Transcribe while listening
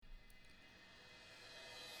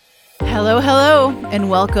Hello, hello, and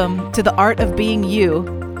welcome to The Art of Being You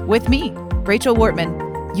with me, Rachel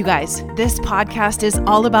Wortman. You guys, this podcast is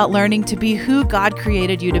all about learning to be who God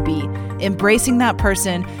created you to be, embracing that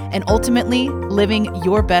person, and ultimately living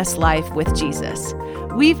your best life with Jesus.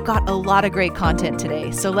 We've got a lot of great content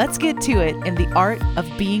today, so let's get to it in The Art of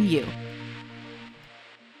Being You.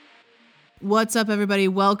 What's up, everybody?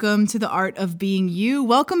 Welcome to The Art of Being You.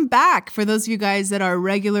 Welcome back for those of you guys that are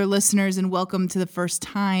regular listeners, and welcome to the first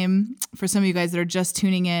time for some of you guys that are just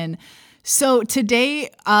tuning in. So today,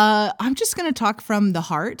 I'm just going to talk from the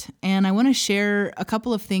heart, and I want to share a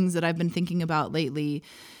couple of things that I've been thinking about lately.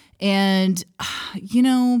 And, I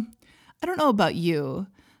don't know about you,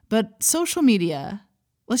 but social media,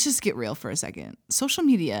 let's just get real for a second. Social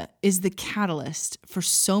media is the catalyst for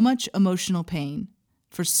so much emotional pain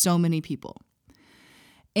for so many people.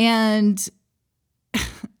 And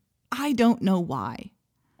I don't know why.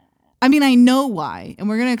 I mean, I know why, and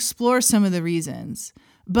we're going to explore some of the reasons.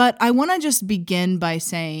 But I want to just begin by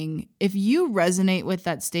saying, if you resonate with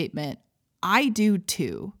that statement, I do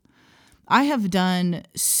too. I have done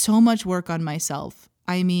so much work on myself.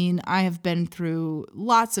 I mean, I have been through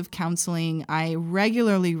lots of counseling. I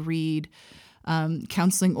regularly read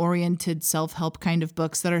counseling-oriented self-help kind of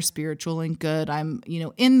books that are spiritual and good. I'm,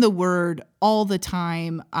 in the Word all the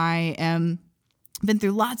time. I am been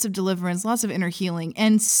through lots of deliverance, lots of inner healing,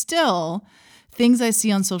 and still things I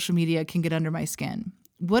see on social media can get under my skin.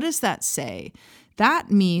 What does that say?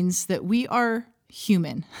 That means that we are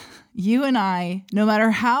human. You and I, no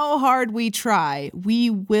matter how hard we try,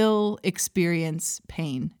 we will experience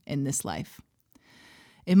pain in this life.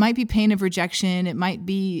 It might be pain of rejection. It might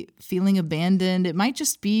be feeling abandoned. It might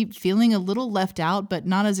just be feeling a little left out, but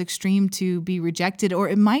not as extreme to be rejected. Or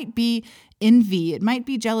it might be envy. It might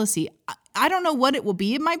be jealousy. I don't know what it will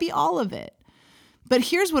be. It might be all of it. But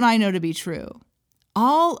here's what I know to be true.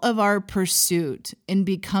 All of our pursuit in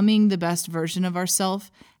becoming the best version of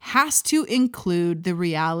ourselves has to include the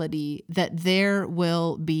reality that there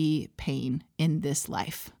will be pain in this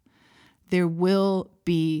life. There will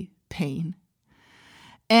be pain.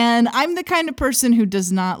 And I'm the kind of person who does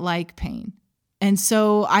not like pain. And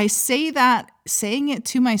so I say that, saying it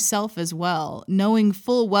to myself as well, knowing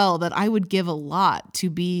full well that I would give a lot to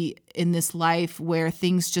be in this life where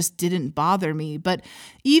things just didn't bother me. But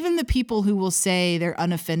even the people who will say they're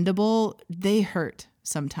unoffendable, they hurt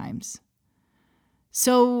sometimes.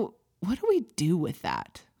 So what do we do with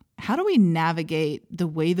that? How do we navigate the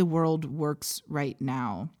way the world works right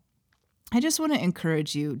now? I just want to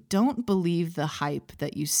encourage you, don't believe the hype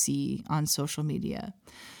that you see on social media.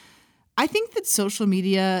 I think that social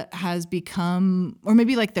media has become, or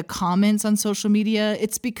maybe like the comments on social media,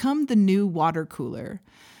 it's become the new water cooler.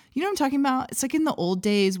 You know what I'm talking about? It's like in the old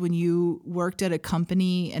days when you worked at a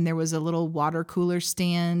company and there was a little water cooler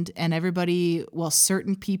stand and everybody,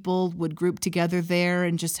 certain people would group together there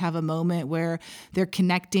and just have a moment where they're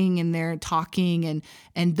connecting and they're talking.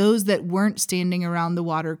 And those that weren't standing around the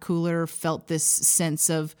water cooler felt this sense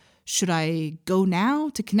of, should I go now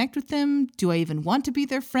to connect with them? Do I even want to be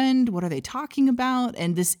their friend? What are they talking about?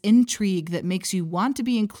 And this intrigue that makes you want to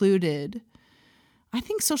be included. I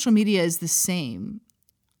think social media is the same.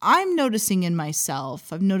 I'm noticing in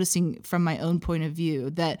myself, I'm noticing from my own point of view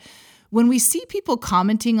that when we see people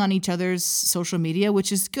commenting on each other's social media,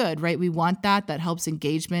 which is good, right? We want that helps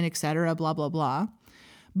engagement, et cetera, blah, blah, blah.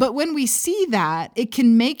 But when we see that, it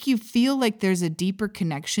can make you feel like there's a deeper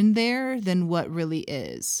connection there than what really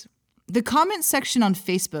is. The comment section on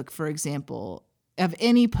Facebook, for example, of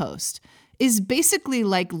any post is basically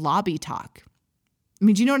like lobby talk. I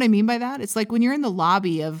mean, do you know what I mean by that? It's like when you're in the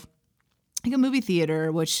lobby of like a movie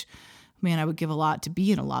theater, which, man, I would give a lot to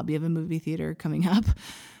be in a lobby of a movie theater coming up.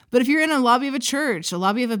 But if you're in a lobby of a church, a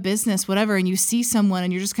lobby of a business, whatever, and you see someone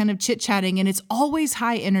and you're just kind of chit-chatting and it's always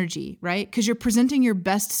high energy, right? Because you're presenting your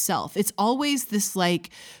best self. It's always this like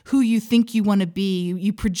who you think you want to be.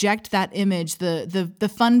 You project that image,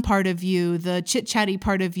 the fun part of you, the chit-chatty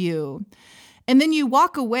part of you. And then you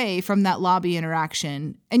walk away from that lobby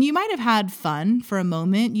interaction and you might have had fun for a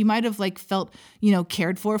moment. You might have felt,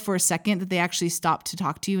 cared for a second, that they actually stopped to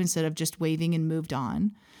talk to you instead of just waving and moved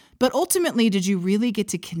on. But ultimately, did you really get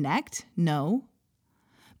to connect? No.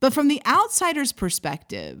 But from the outsider's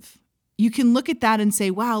perspective, you can look at that and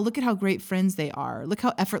say, wow, look at how great friends they are. Look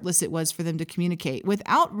how effortless it was for them to communicate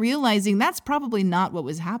without realizing that's probably not what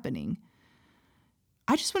was happening.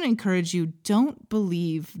 I just want to encourage you, don't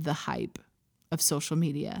believe the hype of social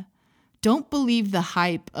media. Don't believe the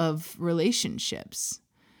hype of relationships.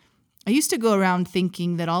 I used to go around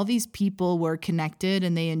thinking that all these people were connected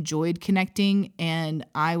and they enjoyed connecting and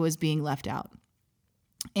I was being left out.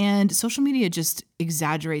 And social media just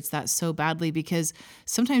exaggerates that so badly because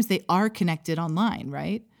sometimes they are connected online,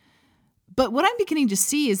 right? But what I'm beginning to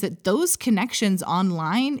see is that those connections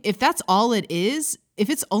online, if that's all it is, if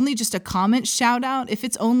it's only just a comment shout out, if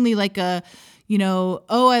it's only like a,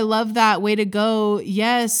 oh, I love that, way to go,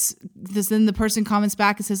 yes, then the person comments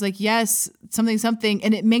back and says like, yes, something, something,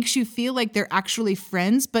 and it makes you feel like they're actually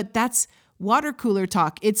friends, but that's water cooler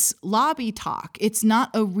talk. It's lobby talk. It's not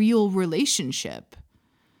a real relationship.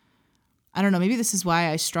 I don't know, maybe this is why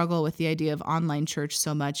I struggle with the idea of online church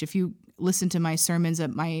so much. If you listen to my sermons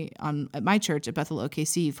at my church at Bethel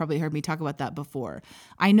OKC, you've probably heard me talk about that before.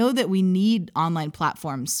 I know that we need online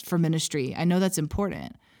platforms for ministry. I know that's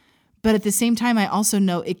important. But at the same time, I also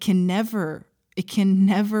know it can never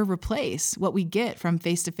replace what we get from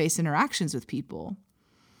face-to-face interactions with people.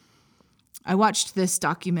 I watched this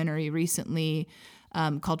documentary recently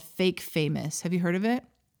called Fake Famous. Have you heard of it?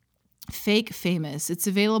 Fake Famous. It's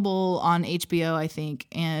available on HBO, I think.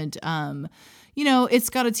 And, it's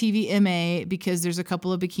got a TV MA because there's a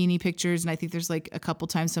couple of bikini pictures. And I think there's like a couple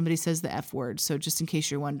times somebody says the F word. So just in case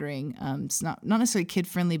you're wondering, it's not necessarily kid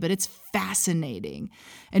friendly, but it's fascinating.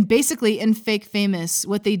 And basically in Fake Famous,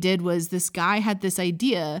 what they did was this guy had this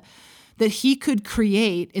idea that he could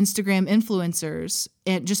create Instagram influencers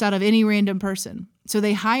just out of any random person. So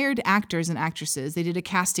they hired actors and actresses. They did a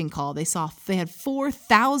casting call. They had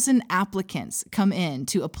 4,000 applicants come in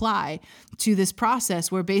to apply to this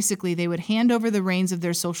process where basically they would hand over the reins of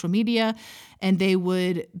their social media and they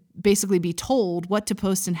would basically be told what to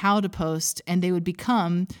post and how to post, and they would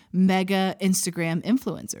become mega Instagram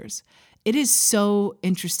influencers. It is so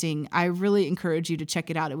interesting. I really encourage you to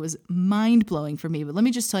check it out. It was mind-blowing for me. But let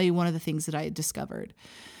me just tell you one of the things that I had discovered.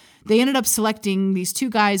 They ended up selecting these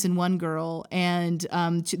two guys and one girl, and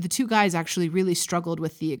the two guys actually really struggled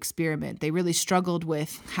with the experiment. They really struggled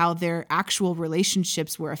with how their actual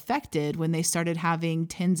relationships were affected when they started having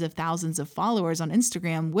tens of thousands of followers on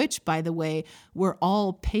Instagram, which, by the way, were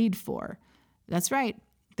all paid for. That's right.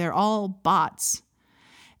 They're all bots.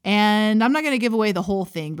 And I'm not going to give away the whole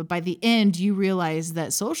thing, but by the end, you realize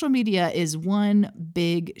that social media is one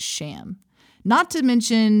big sham. Not to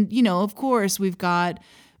mention, of course, we've got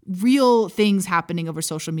real things happening over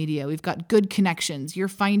social media. We've got good connections. You're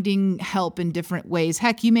finding help in different ways.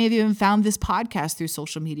 Heck, you may have even found this podcast through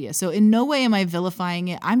social media. So in no way am I vilifying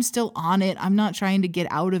it. I'm still on it. I'm not trying to get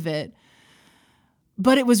out of it.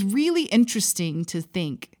 But it was really interesting to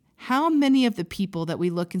think how many of the people that we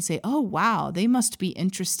look and say, oh, wow, they must be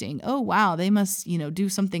interesting. Oh, wow, they must, do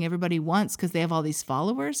something everybody wants because they have all these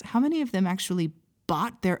followers. How many of them actually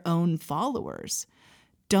bought their own followers?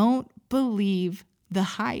 Don't believe the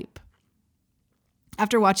hype.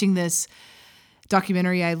 After watching this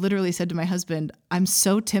documentary, I literally said to my husband, I'm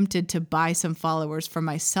so tempted to buy some followers for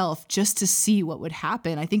myself just to see what would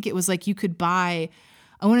happen. I think it was like you could buy,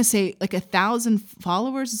 I want to say like 1,000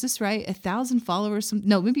 followers. Is this right? 1,000 followers?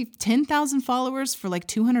 No, maybe 10,000 followers for like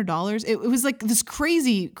 $200. It was like this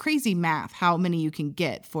crazy, crazy math, how many you can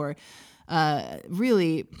get for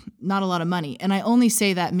really not a lot of money. And I only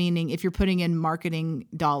say that meaning if you're putting in marketing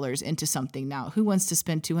dollars into something now, who wants to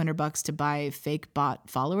spend $200 to buy fake bot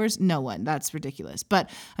followers? No one. That's ridiculous. But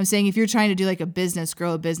I'm saying if you're trying to do like a business,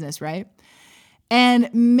 grow a business, right?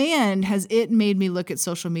 And man, has it made me look at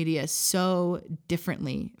social media so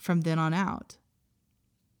differently from then on out.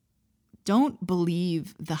 Don't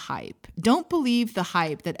believe the hype. Don't believe the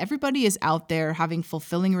hype that everybody is out there having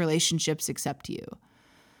fulfilling relationships except you.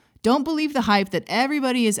 Don't believe the hype that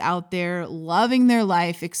everybody is out there loving their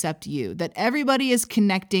life except you, that everybody is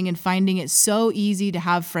connecting and finding it so easy to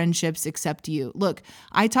have friendships except you. Look,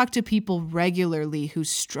 I talk to people regularly who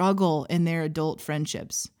struggle in their adult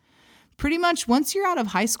friendships. Pretty much once you're out of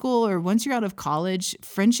high school or once you're out of college,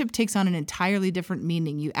 friendship takes on an entirely different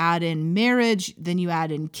meaning. You add in marriage, then you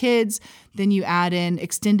add in kids, then you add in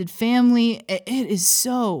extended family. It is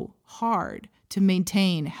so hard to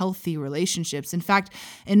maintain healthy relationships. In fact,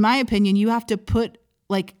 in my opinion, you have to put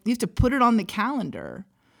it on the calendar.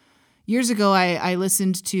 Years ago, I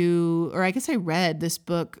listened to, or I guess I read this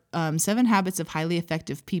book, 7 Habits of Highly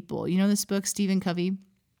Effective People. You know this book, Stephen Covey?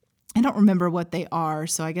 I don't remember what they are,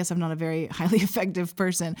 so I guess I'm not a very highly effective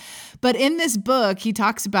person. But in this book, he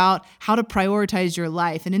talks about how to prioritize your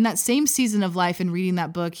life. And in that same season of life and reading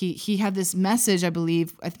that book, he had this message, I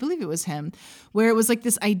believe it was him, where it was like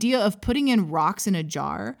this idea of putting in rocks in a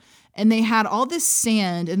jar. And they had all this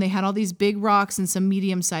sand and they had all these big rocks and some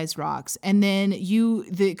medium-sized rocks. And then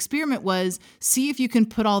the experiment was see if you can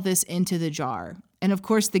put all this into the jar. And of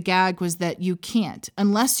course, the gag was that you can't.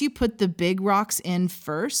 Unless you put the big rocks in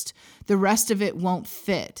first, the rest of it won't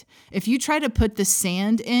fit. If you try to put the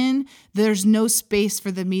sand in, there's no space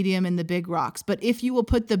for the medium and the big rocks. But if you will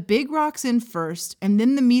put the big rocks in first and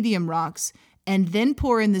then the medium rocks, and then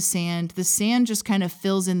pour in the sand just kind of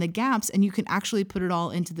fills in the gaps, and you can actually put it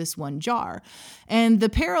all into this one jar. And the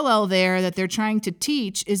parallel there that they're trying to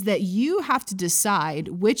teach is that you have to decide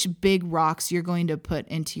which big rocks you're going to put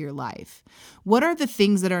into your life. What are the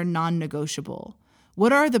things that are non-negotiable?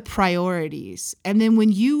 What are the priorities? And then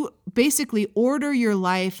when you basically order your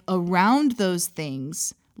life around those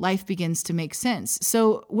things, life begins to make sense.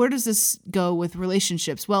 So where does this go with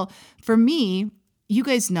relationships? Well, for me, you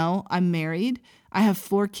guys know I'm married. I have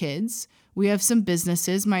 4 kids. We have some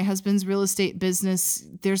businesses. My husband's real estate business,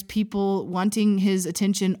 there's people wanting his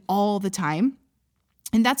attention all the time,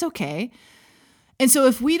 and that's okay. And so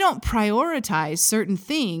if we don't prioritize certain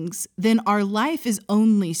things, then our life is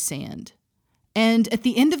only sand. And at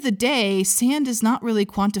the end of the day, sand is not really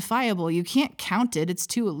quantifiable. You can't count it. It's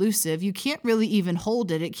too elusive. You can't really even hold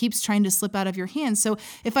it. It keeps trying to slip out of your hands. So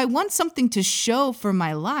if I want something to show for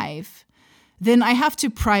my life, then I have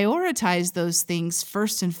to prioritize those things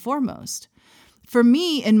first and foremost. For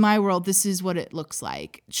me, in my world, this is what it looks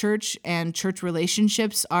like. Church and church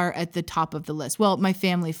relationships are at the top of the list. Well, my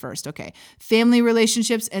family first, okay. Family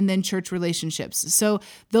relationships and then church relationships. So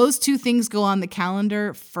those 2 things go on the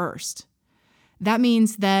calendar first. That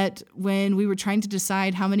means that when we were trying to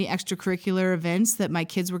decide how many extracurricular events that my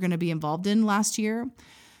kids were going to be involved in last year,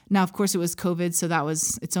 now, of course, it was COVID, so that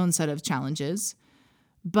was its own set of challenges.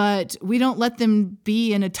 But we don't let them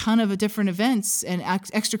be in a ton of different events and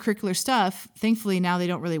extracurricular stuff. Thankfully, now they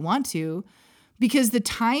don't really want to, because the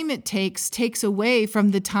time it takes away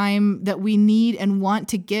from the time that we need and want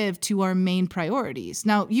to give to our main priorities.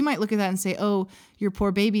 Now, you might look at that and say, oh, you're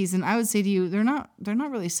poor babies. And I would say to you, they're not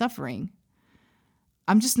really suffering.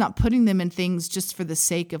 I'm just not putting them in things just for the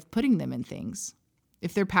sake of putting them in things.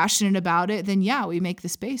 If they're passionate about it, then yeah, we make the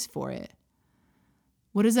space for it.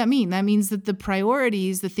 What does that mean? That means that the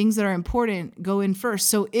priorities, the things that are important, go in first.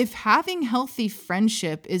 So if having healthy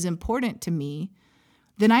friendship is important to me,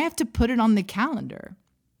 then I have to put it on the calendar.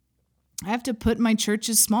 I have to put my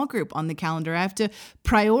church's small group on the calendar. I have to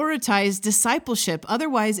prioritize discipleship.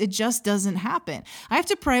 Otherwise, it just doesn't happen. I have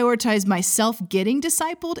to prioritize myself getting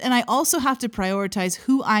discipled, and I also have to prioritize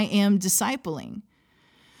who I am discipling.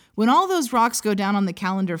 When all those rocks go down on the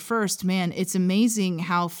calendar first, man, it's amazing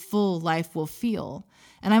how full life will feel.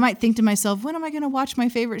 And I might think to myself, when am I going to watch my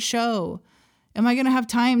favorite show? Am I going to have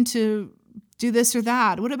time to do this or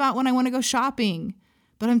that? What about when I want to go shopping?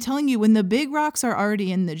 But I'm telling you, when the big rocks are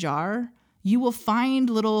already in the jar, you will find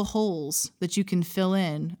little holes that you can fill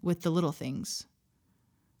in with the little things.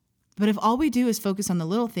 But if all we do is focus on the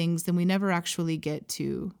little things, then we never actually get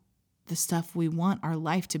to the stuff we want our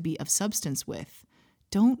life to be of substance with.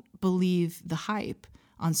 Don't believe the hype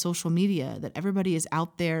on social media that everybody is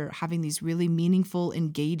out there having these really meaningful,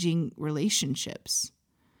 engaging relationships.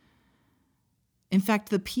 In fact,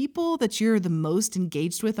 the people that you're the most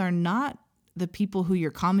engaged with are not the people who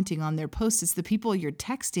you're commenting on their posts. It's the people you're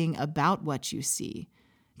texting about what you see.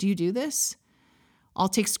 Do you do this? I'll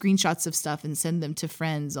take screenshots of stuff and send them to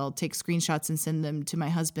friends. I'll take screenshots and send them to my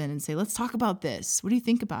husband and say, let's talk about this. What do you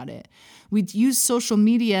think about it? We use social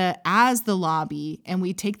media as the lobby, and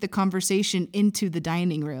we take the conversation into the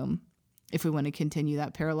dining room, if we want to continue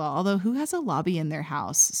that parallel. Although, who has a lobby in their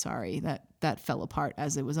house? Sorry, that fell apart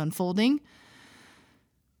as it was unfolding.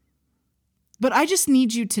 But I just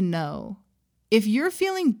need you to know, if you're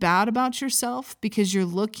feeling bad about yourself because you're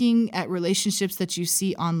looking at relationships that you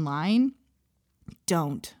see online,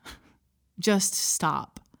 don't. Just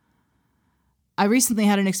stop. I recently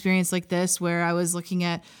had an experience like this where I was looking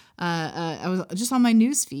at, I was just on my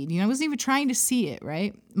news feed. I wasn't even trying to see it,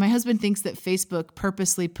 right? My husband thinks that Facebook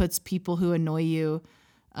purposely puts people who annoy you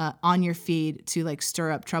on your feed to like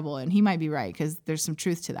stir up trouble. And he might be right, because there's some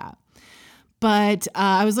truth to that. But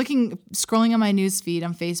I was scrolling on my news feed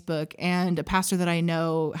on Facebook, and a pastor that I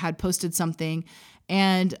know had posted something,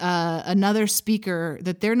 and another speaker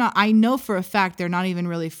that I know for a fact they're not even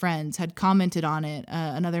really friends, had commented on it,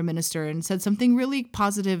 another minister, and said something really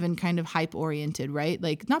positive and kind of hype oriented, right?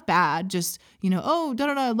 Like, not bad, just, oh,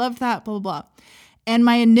 I loved that, blah, blah, blah. And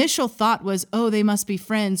my initial thought was, oh, they must be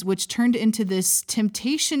friends, which turned into this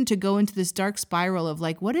temptation to go into this dark spiral of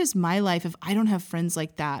like, what is my life if I don't have friends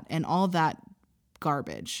like that and all that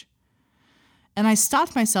garbage? And I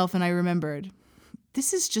stopped myself and I remembered,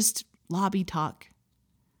 this is just lobby talk.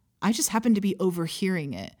 I just happen to be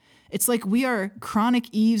overhearing it. It's like we are chronic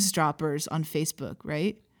eavesdroppers on Facebook,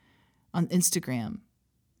 right? On Instagram.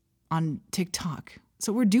 on TikTok.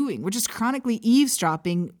 So we're just chronically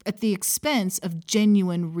eavesdropping at the expense of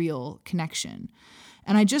genuine, real connection.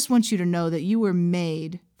 And I just want you to know that you were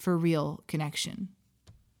made for real connection.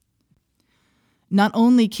 Not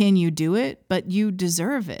only can you do it, but you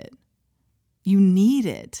deserve it. You need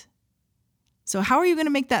it. So how are you going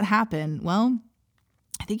to make that happen? Well,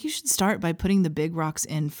 I think you should start by putting the big rocks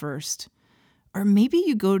in first. Or maybe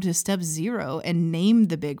you go to step 0 and name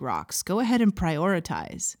the big rocks. Go ahead and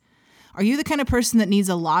prioritize. Are you the kind of person that needs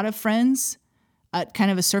a lot of friends at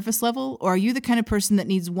kind of a surface level? Or are you the kind of person that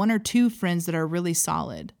needs 1 or 2 friends that are really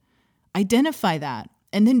solid? Identify that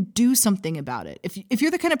and then do something about it. If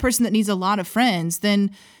you're the kind of person that needs a lot of friends,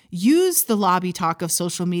 then use the lobby talk of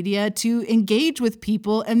social media to engage with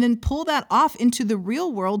people and then pull that off into the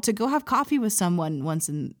real world to go have coffee with someone once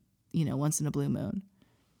in a blue moon.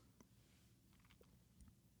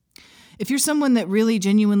 If you're someone that really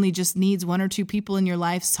genuinely just needs 1 or 2 people in your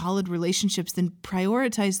life, solid relationships, then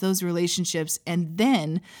prioritize those relationships and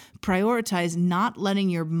then prioritize not letting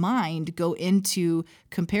your mind go into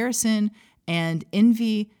comparison and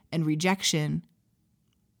envy and rejection,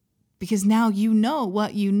 because now you know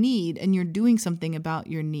what you need and you're doing something about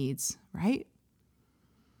your needs, right?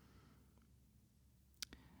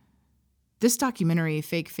 This documentary,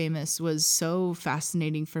 Fake Famous, was so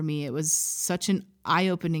fascinating for me. It was such an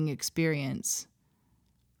eye-opening experience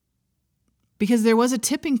because there was a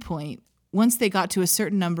tipping point once they got to a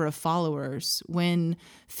certain number of followers when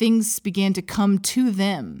things began to come to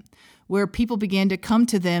them, where people began to come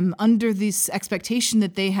to them under this expectation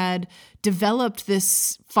that they had developed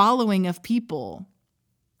this following of people.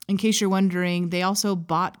 In case you're wondering, they also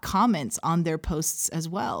bought comments on their posts as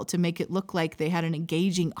well to make it look like they had an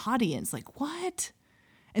engaging audience. Like, what?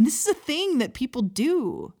 And this is a thing that people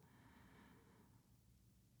do.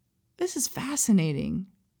 This is fascinating.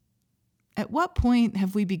 At what point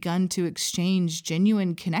have we begun to exchange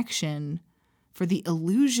genuine connection for the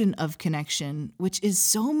illusion of connection, which is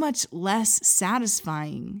so much less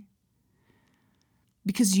satisfying?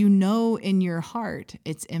 Because you know in your heart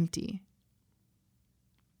it's empty.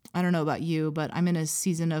 I don't know about you, but I'm in a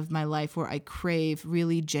season of my life where I crave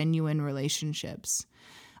really genuine relationships.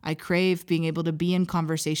 I crave being able to be in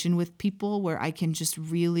conversation with people where I can just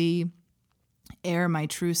really air my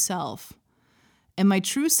true self. And my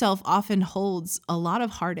true self often holds a lot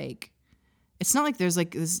of heartache. It's not like there's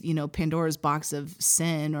like this, Pandora's box of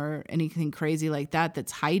sin or anything crazy like that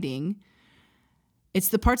that's hiding. It's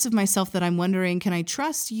the parts of myself that I'm wondering, can I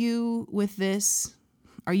trust you with this?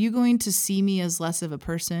 Are you going to see me as less of a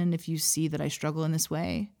person if you see that I struggle in this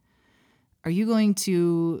way? Are you going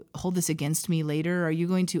to hold this against me later? Are you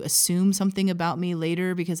going to assume something about me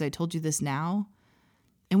later because I told you this now?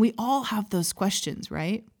 And we all have those questions,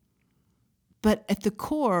 right? But at the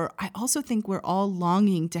core, I also think we're all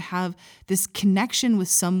longing to have this connection with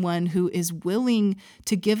someone who is willing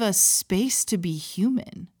to give us space to be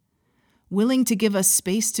human, willing to give us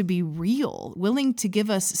space to be real, willing to give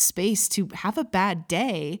us space to have a bad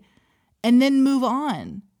day and then move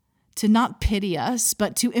on, to not pity us,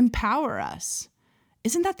 but to empower us.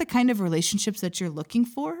 Isn't that the kind of relationships that you're looking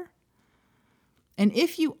for? And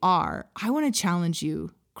if you are, I want to challenge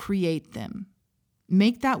you, create them.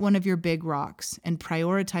 Make that one of your big rocks and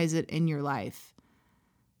prioritize it in your life.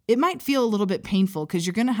 It might feel a little bit painful because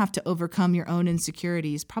you're going to have to overcome your own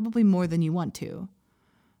insecurities, probably more than you want to.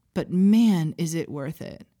 But man, is it worth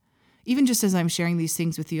it. Even just as I'm sharing these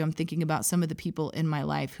things with you, I'm thinking about some of the people in my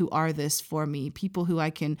life who are this for me, people who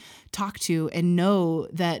I can talk to and know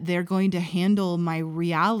that they're going to handle my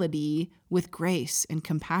reality with grace and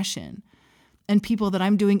compassion, and people that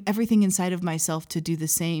I'm doing everything inside of myself to do the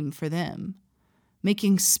same for them,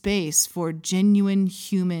 making space for genuine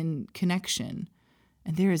human connection.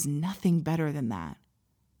 And there is nothing better than that.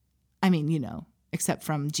 I mean, except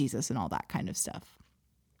from Jesus and all that kind of stuff.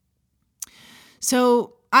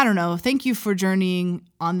 So, I don't know. Thank you for journeying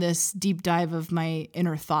on this deep dive of my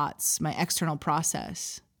inner thoughts, my external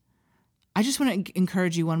process. I just want to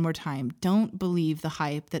encourage you one more time. Don't believe the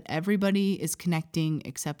hype that everybody is connecting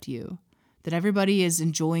except you, that everybody is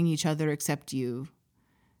enjoying each other except you.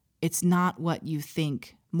 It's not what you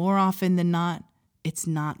think. More often than not, it's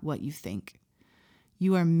not what you think.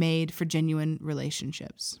 You are made for genuine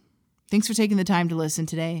relationships. Thanks for taking the time to listen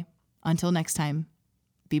today. Until next time,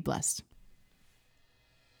 be blessed.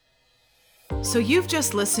 So you've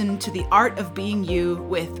just listened to The Art of Being You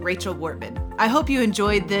with Rachel Wortman. I hope you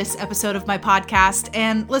enjoyed this episode of my podcast.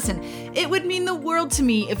 And listen, it would mean the world to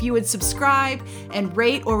me if you would subscribe and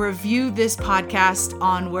rate or review this podcast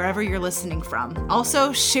on wherever you're listening from.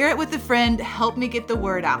 Also, share it with a friend. Help me get the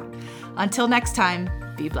word out. Until next time,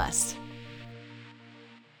 be blessed.